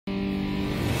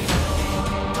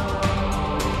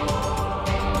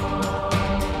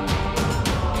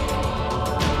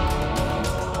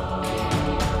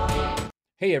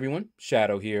Hey everyone,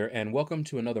 Shaedow here, and welcome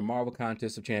to another Marvel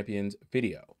Contest of Champions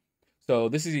video. So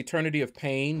this is Eternity of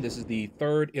Pain. This is the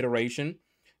third iteration,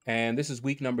 and this is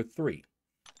week number 3.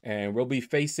 And we'll be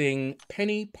facing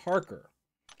Peni Parker.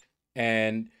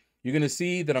 And you're going to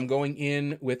see that I'm going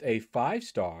in with a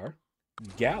 5-star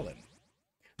Gallon.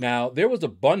 Now, there was a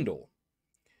bundle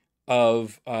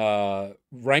of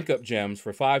rank up gems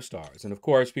for 5 stars. And of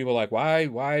course, people are like,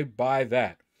 why buy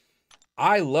that?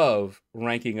 I love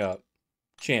ranking up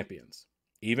champions,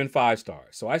 even 5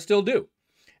 stars. So I still do.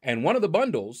 And one of the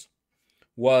bundles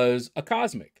was a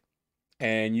cosmic.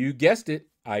 And you guessed it,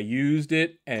 I used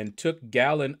it and took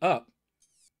Gallon up.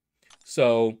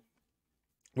 So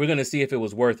we're going to see if it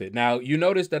was worth it. Now, you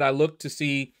notice that I looked to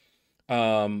see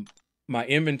my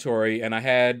inventory and I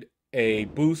had a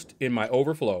boost in my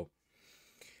overflow.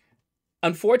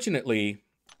 Unfortunately,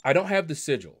 I don't have the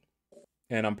sigil.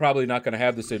 And I'm probably not going to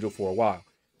have the sigil for a while.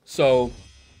 So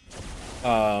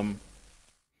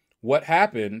what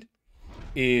happened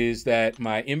is that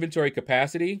my inventory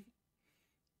capacity,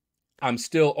 I'm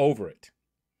still over it.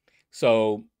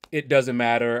 So it doesn't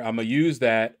matter. I'm going to use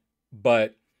that.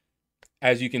 But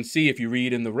as you can see, if you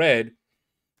read in the red,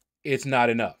 it's not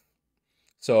enough.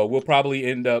 So we'll probably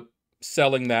end up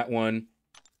selling that one.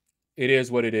 It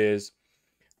is what it is.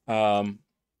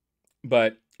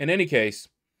 But in any case,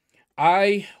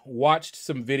 I watched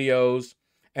some videos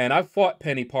and I've fought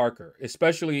Peni Parker,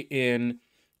 especially in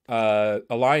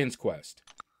Alliance Quest.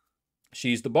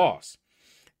 She's the boss.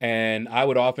 And I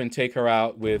would often take her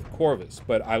out with Corvus,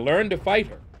 but I learned to fight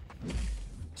her.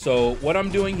 So what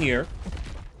I'm doing here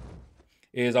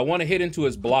is I want to hit into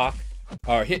his block,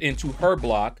 or hit into her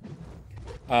block,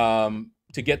 to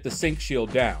get the sync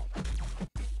shield down.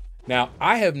 Now,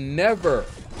 I have never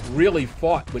really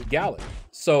fought with Gallon.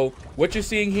 So what you're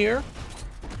seeing here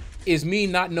is me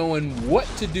not knowing what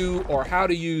to do or how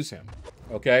to use him,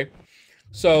 okay?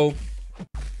 So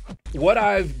what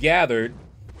I've gathered,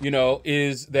 you know,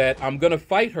 is that I'm going to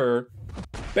fight her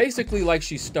basically like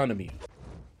she's stun immune.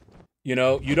 You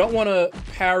know, you don't want to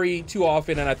parry too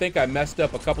often, and I think I messed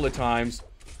up a couple of times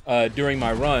during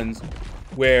my runs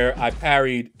where I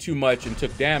parried too much and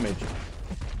took damage.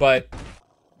 But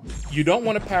you don't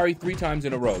want to parry 3 times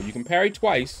in a row. You can parry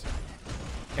twice,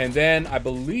 and then I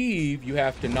believe you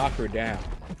have to knock her down.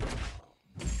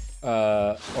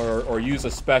 Or use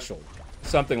a special.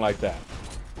 Something like that.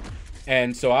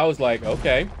 And so I was like,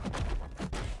 okay.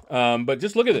 But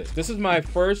just look at this. This is my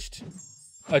first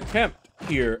attempt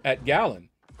here at Gallon.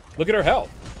 Look at her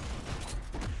health.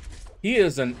 He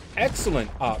is an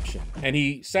excellent option. And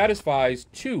he satisfies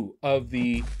 2 of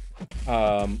the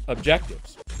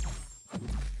objectives.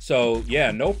 So,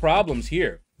 yeah, no problems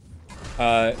here.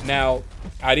 Now,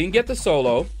 I didn't get the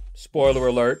solo. Spoiler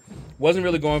alert. Wasn't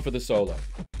really going for the solo.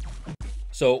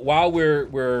 So while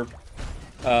we're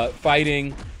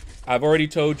fighting, I've already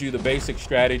told you the basic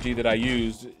strategy that I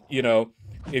used. You know,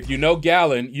 if you know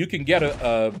Gallon, you can get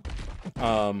a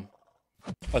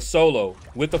solo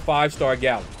with a 5-star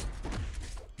Gallon.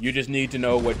 You just need to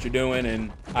know what you're doing,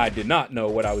 and I did not know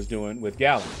what I was doing with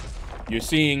Gallon. You're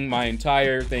seeing my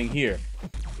entire thing here.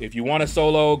 If you want a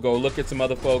solo, go look at some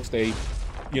other folks. They,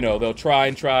 you know, they'll try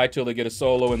and try till they get a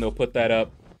solo and they'll put that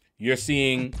up. You're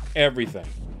seeing everything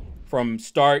from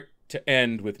start to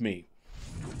end with me.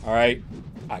 All right.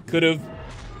 I could have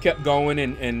kept going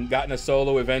and gotten a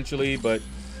solo eventually, but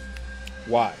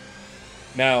why?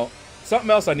 Now,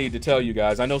 something else I need to tell you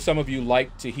guys. I know some of you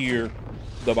like to hear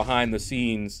the behind the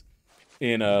scenes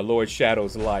in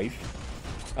LordShaedow's life.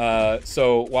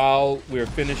 So while we're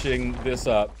finishing this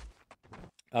up,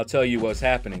 I'll tell you what's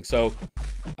happening. So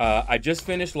I just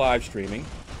finished live streaming,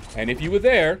 and if you were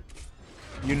there,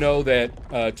 you know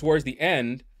that towards the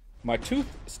end, my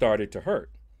tooth started to hurt.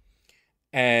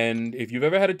 And if you've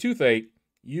ever had a toothache,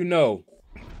 you know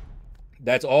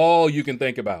that's all you can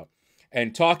think about.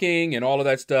 And talking and all of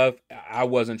that stuff, I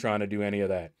wasn't trying to do any of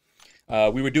that.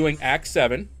 We were doing Act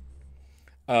 7,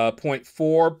 point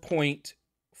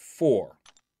 4.4,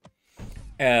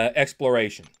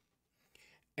 exploration.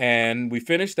 And we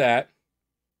finished that.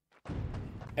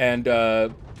 And I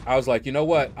was like, you know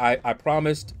what? I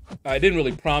promised, I didn't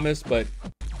really promise, but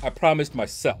I promised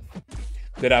myself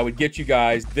that I would get you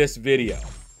guys this video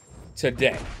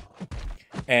today.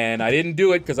 And I didn't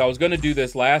do it because I was going to do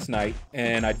this last night,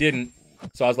 and I didn't.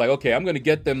 So I was like, okay, I'm going to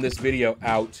get them this video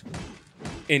out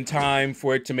in time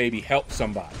for it to maybe help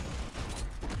somebody.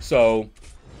 So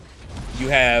you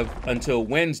have until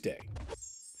Wednesday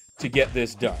to get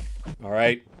this done. All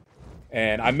right.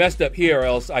 And I messed up here, or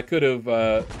else I could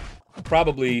have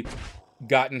probably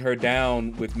gotten her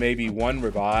down with maybe 1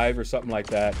 revive or something like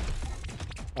that.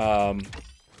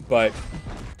 But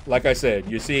like I said,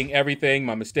 you're seeing everything,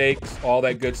 my mistakes, all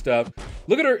that good stuff.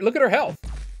 Look at her health.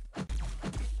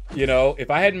 You know, if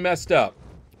I hadn't messed up.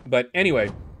 But anyway,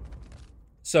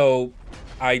 so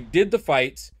I did the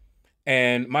fights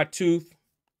and my tooth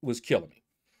was killing me.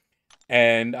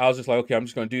 And I was just like, okay, I'm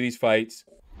just going to do these fights.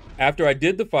 After I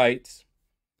did the fights,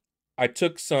 I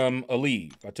took some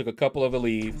Aleve. I took a couple of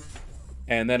Aleve,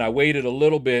 and then I waited a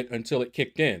little bit until it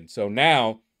kicked in. So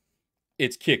now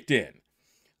it's kicked in.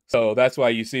 So that's why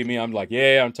you see me. I'm like,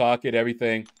 yeah, I'm talking,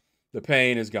 everything. The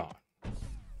pain is gone.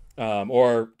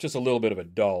 Or just a little bit of a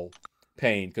dull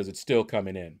pain because it's still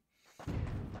coming in.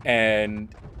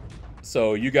 And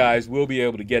so you guys will be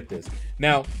able to get this.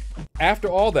 Now, after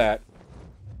all that,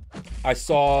 I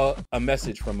saw a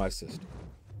message from my sister.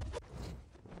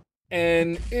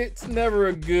 And it's never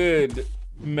a good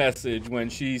message when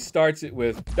she starts it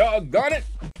with, doggone it.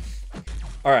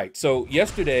 All right, so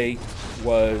yesterday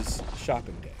was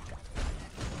shopping day.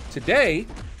 Today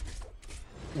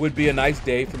would be a nice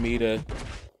day for me to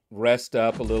rest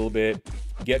up a little bit,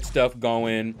 get stuff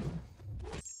going,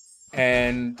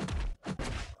 and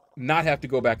not have to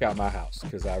go back out my house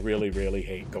because I really, really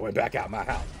hate going back out my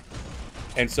house.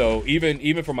 And so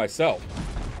even for myself.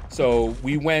 So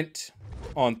we went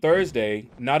on Thursday.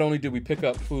 Not only did we pick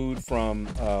up food from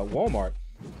Walmart,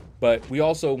 but we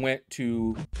also went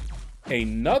to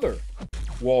another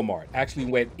Walmart. Actually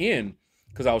went in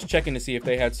because I was checking to see if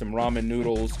they had some ramen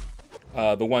noodles,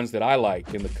 the ones that I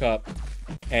like in the cup,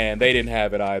 and they didn't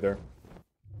have it either.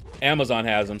 Amazon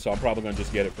has them, so I'm probably gonna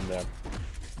just get it from them.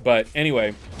 But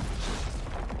anyway,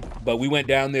 but we went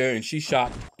down there and she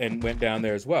shopped and went down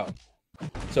there as well.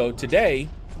 So today,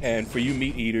 and for you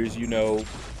meat eaters, you know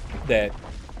that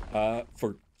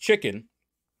for chicken,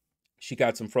 she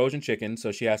got some frozen chicken,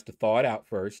 so she has to thaw it out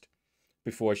first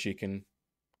before she can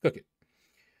cook it.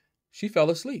 She fell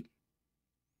asleep.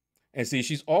 And see,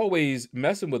 she's always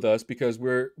messing with us because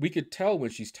we could tell when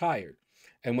she's tired.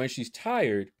 And when she's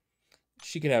tired,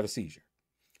 she could have a seizure.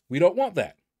 We don't want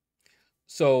that.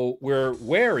 So we're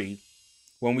wary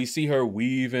when we see her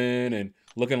weaving and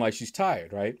looking like she's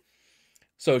tired, right?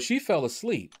 So she fell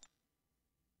asleep,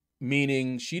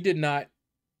 meaning she did not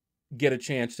get a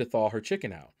chance to thaw her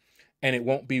chicken out, and it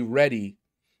won't be ready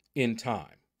in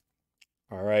time.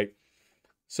 All right.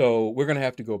 So we're going to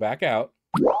have to go back out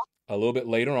a little bit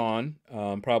later on,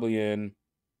 probably in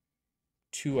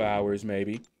 2 hours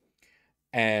maybe,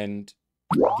 and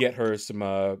get her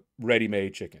some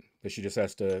ready-made chicken that she just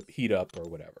has to heat up or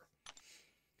whatever.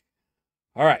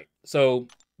 All right. So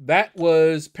that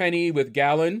was Peni with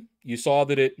Gallon. You saw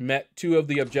that it met 2 of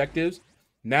the objectives.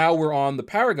 Now we're on the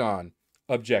Paragon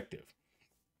objective.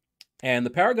 And the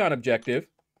Paragon objective,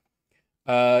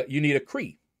 you need a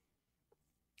Cree.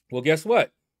 Well, guess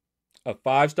what? A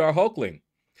 5-star Hulkling.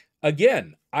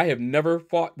 Again, I have never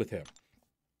fought with him.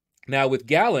 Now with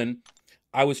Gallon,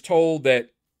 I was told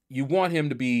that you want him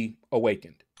to be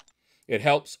awakened. It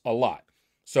helps a lot.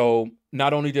 So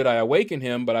not only did I awaken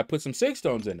him, but I put some sig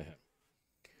stones into him.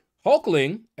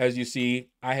 Hulkling, as you see,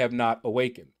 I have not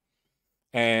awakened.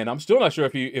 And I'm still not sure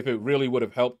if it really would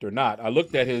have helped or not. I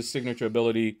looked at his signature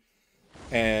ability,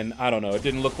 and I don't know. It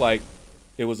didn't look like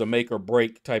it was a make or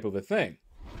break type of a thing.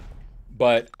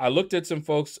 But I looked at some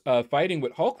folks fighting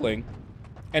with Hulkling,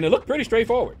 and it looked pretty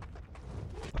straightforward.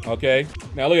 Okay,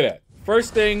 now look at that.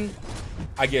 First thing,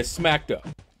 I get smacked up.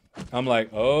 I'm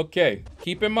like, okay,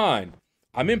 keep in mind,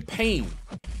 I'm in pain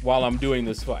while I'm doing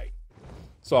this fight.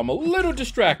 So I'm a little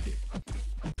distracted.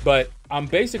 But I'm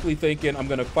basically thinking I'm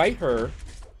going to fight her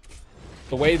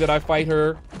the way that I fight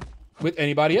her with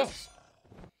anybody else.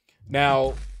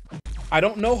 Now, I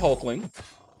don't know Hulkling,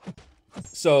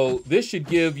 so this should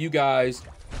give you guys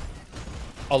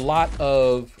a lot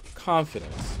of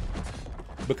confidence.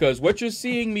 Because what you're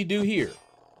seeing me do here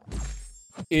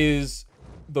is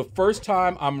the first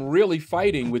time I'm really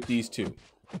fighting with these 2.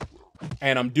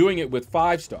 And I'm doing it with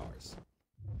 5 stars.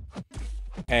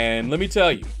 And let me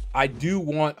tell you, I do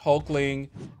want Hulkling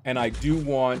and I do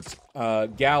want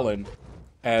Gallon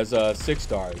as 6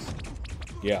 stars.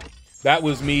 Yeah, that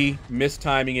was me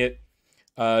mistiming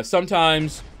it.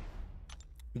 Sometimes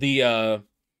the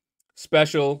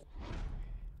special,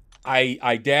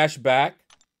 I dash back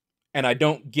and I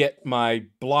don't get my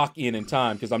block in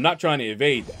time because I'm not trying to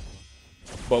evade that.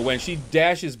 But when she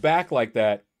dashes back like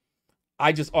that,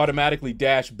 I just automatically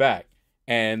dash back,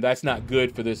 and that's not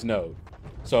good for this node.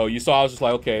 So you saw I was just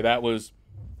like, okay, that was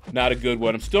not a good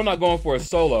one. I'm still not going for a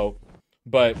solo,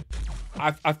 but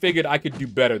I figured I could do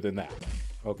better than that,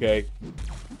 okay?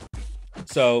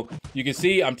 So you can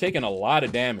see I'm taking a lot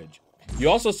of damage. You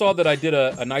also saw that I did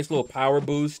a nice little power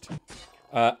boost.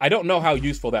 I don't know how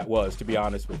useful that was, to be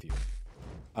honest with you.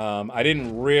 I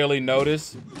didn't really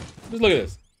notice. Just look at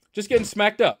this. Just getting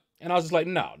smacked up. And I was just like,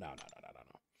 no.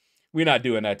 We're not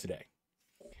doing that today.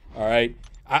 All right.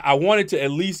 I wanted to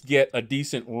at least get a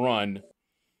decent run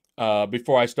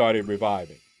before I started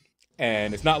reviving.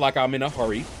 And it's not like I'm in a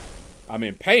hurry. I'm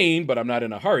in pain, but I'm not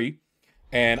in a hurry.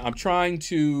 And I'm trying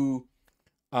to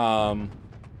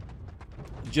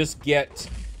just get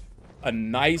a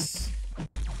nice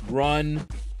run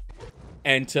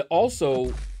and to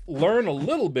also learn a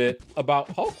little bit about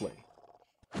Hulkling.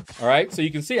 All right, so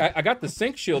you can see I got the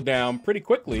sync shield down pretty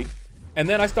quickly, and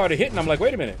then I started hitting. I'm like,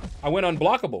 wait a minute, I went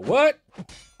unblockable. What?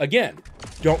 Again,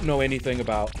 don't know anything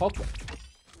about Hulkling.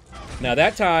 Now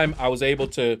that time I was able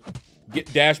to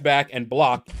get dash back and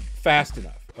block fast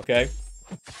enough, okay?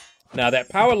 Now that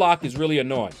power lock is really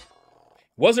annoying.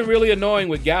 Wasn't really annoying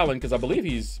with Gallon because I believe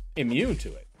he's immune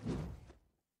to it.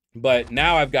 But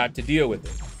now I've got to deal with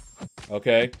it,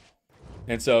 okay?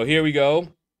 And so here we go.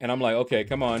 And I'm like, okay,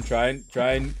 come on, try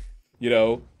and, you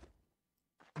know,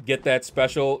 get that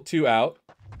special 2 out.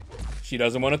 She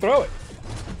doesn't want to throw it.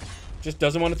 Just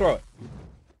doesn't want to throw it.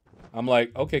 I'm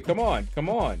like, okay, come on.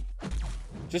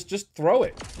 Just throw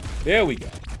it. There we go.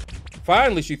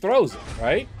 Finally, she throws it,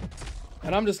 right?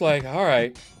 And I'm just like, all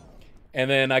right. And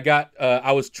then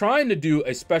I was trying to do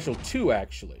a special 2,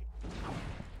 actually.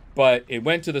 But it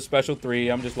went to the special 3.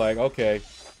 I'm just like, okay,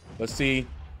 let's see.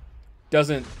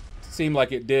 Doesn't seem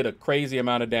like it did a crazy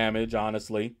amount of damage,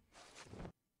 honestly.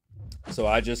 So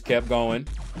I just kept going.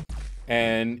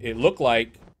 And it looked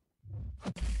like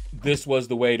this was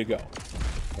the way to go.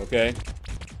 Okay?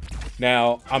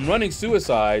 Now, I'm running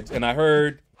suicides, and I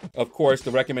heard, of course,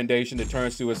 the recommendation to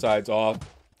turn suicides off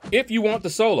if you want the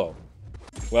solo.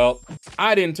 Well,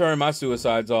 I didn't turn my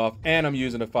suicides off, and I'm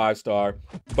using a 5-star,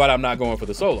 but I'm not going for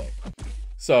the solo.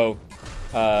 So,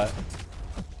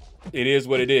 it is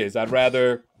what it is. I'd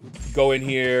rather go in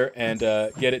here and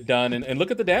get it done, and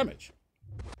look at the damage.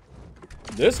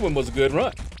 This one was a good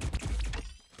run.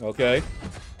 Okay?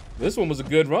 This one was a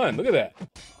good run. Look at that.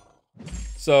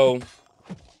 So,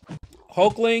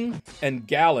 Hulkling and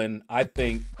Gallon, I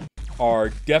think, are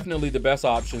definitely the best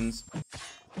options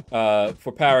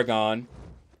for Paragon.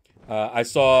 I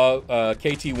saw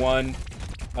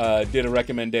KT1 did a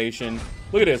recommendation.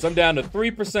 Look at this. I'm down to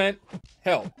 3%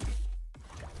 health.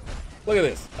 Look at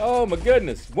this. Oh, my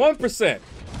goodness. 1%.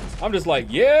 I'm just like,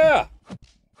 yeah.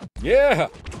 Yeah.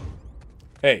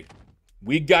 Hey,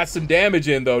 we got some damage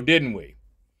in, though, didn't we?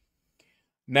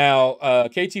 Now,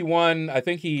 KT1, I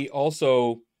think he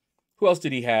also... Who else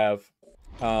did he have?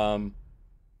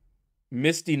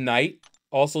 Misty Knight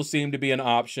also seemed to be an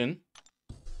option.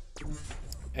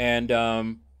 And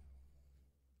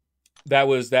that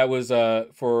was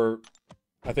for,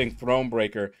 I think,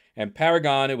 Thronebreaker. And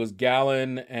Paragon, it was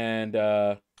Gallon and...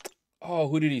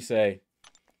 who did he say?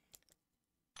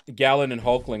 Gallon and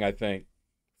Hulkling, I think,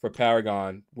 for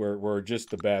Paragon were just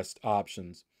the best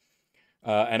options.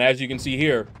 And as you can see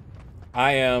here,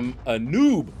 I am a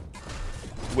noob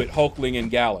with Hulkling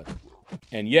and Gallon.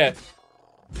 And yet,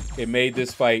 it made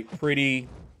this fight pretty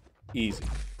easy.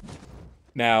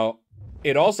 Now,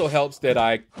 it also helps that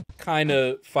I kind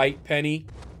of fight Peni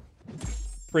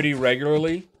pretty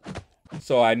regularly.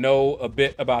 So I know a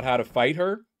bit about how to fight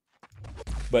her.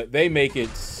 But they make it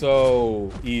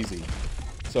so easy.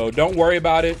 So don't worry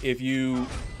about it if you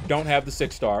don't have the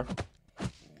 6-star.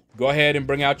 Go ahead and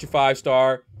bring out your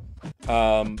 5-star.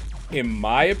 In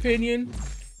my opinion,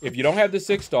 if you don't have the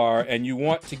 6-star and you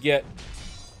want to get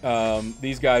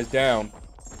these guys down,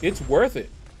 it's worth it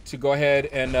to go ahead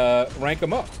and rank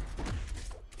them up.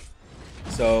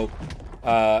 So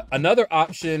another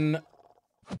option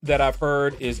that I've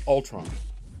heard is Ultron.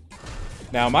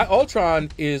 Now, my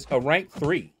Ultron is a rank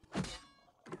 3.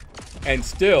 And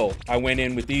still, I went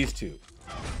in with these two.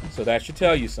 So that should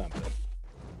tell you something.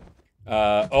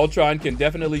 Ultron can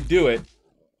definitely do it,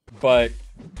 but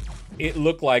it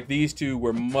looked like these two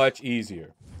were much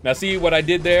easier. Now, see what I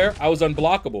did there? I was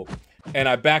unblockable, and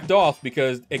I backed off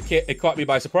because it caught me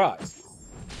by surprise.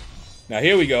 Now,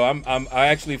 here we go. I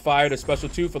actually fired a special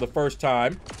 2 for the first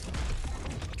time,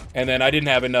 and then I didn't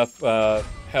have enough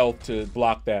health to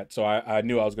block that, so I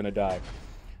knew I was going to die.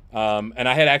 And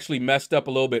I had actually messed up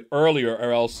a little bit earlier,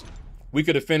 or else we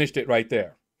could have finished it right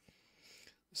there.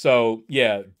 So,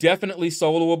 yeah, definitely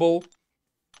soloable,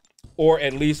 or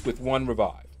at least with 1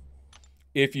 revive.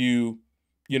 If you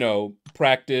know,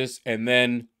 practice and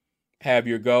then have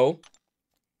your go.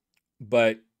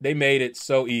 But they made it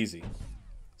so easy.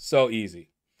 So easy.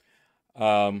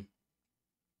 But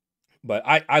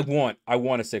I want a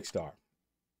 6-star.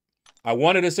 I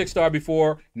wanted a 6-star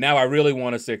before. Now I really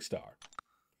want a 6-star.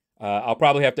 I'll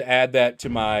probably have to add that to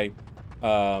my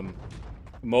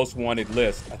most wanted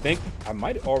list. I think I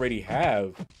might already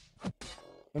have.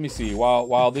 Let me see.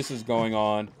 While this is going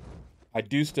on, I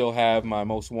do still have my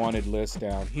most wanted list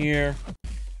down here.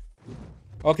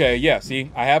 Okay, yeah,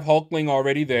 see, I have Hulkling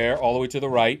already there, all the way to the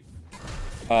right.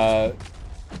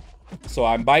 So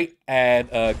I might add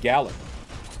Gallon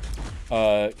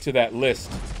to that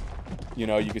list. You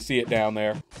know, you can see it down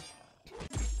there.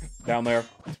 Down there.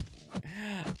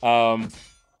 All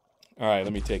right,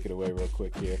 let me take it away real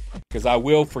quick here, because I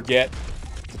will forget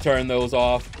to turn those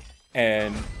off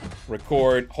and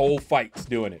record whole fights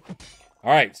doing it.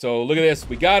 All right, so look at this.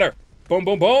 We got her. Boom,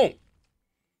 boom, boom.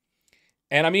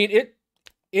 And I mean,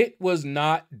 it was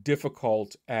not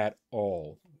difficult at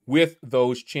all with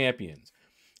those champions.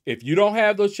 If you don't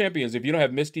have those champions, if you don't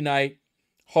have Misty Knight,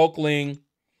 Hulkling,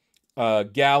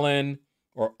 Gallon,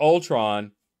 or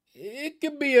Ultron, it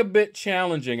could be a bit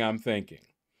challenging, I'm thinking.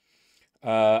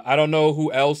 I don't know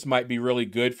who else might be really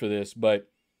good for this,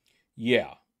 but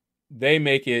yeah, they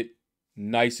make it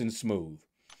nice and smooth.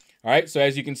 All right, so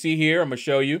as you can see here, I'm going to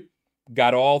show you.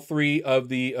 Got all 3 of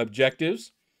the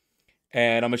objectives.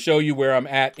 And I'm going to show you where I'm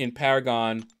at in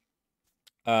Paragon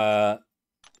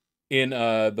in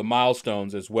the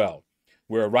milestones as well.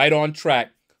 We're right on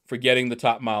track for getting the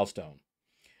top milestone.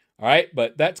 All right,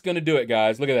 but that's going to do it,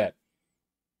 guys. Look at that.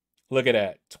 Look at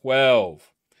that,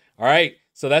 12. All right,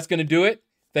 so that's going to do it.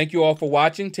 Thank you all for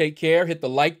watching. Take care. Hit the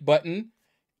like button.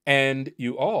 And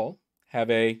you all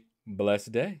have a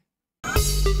blessed day.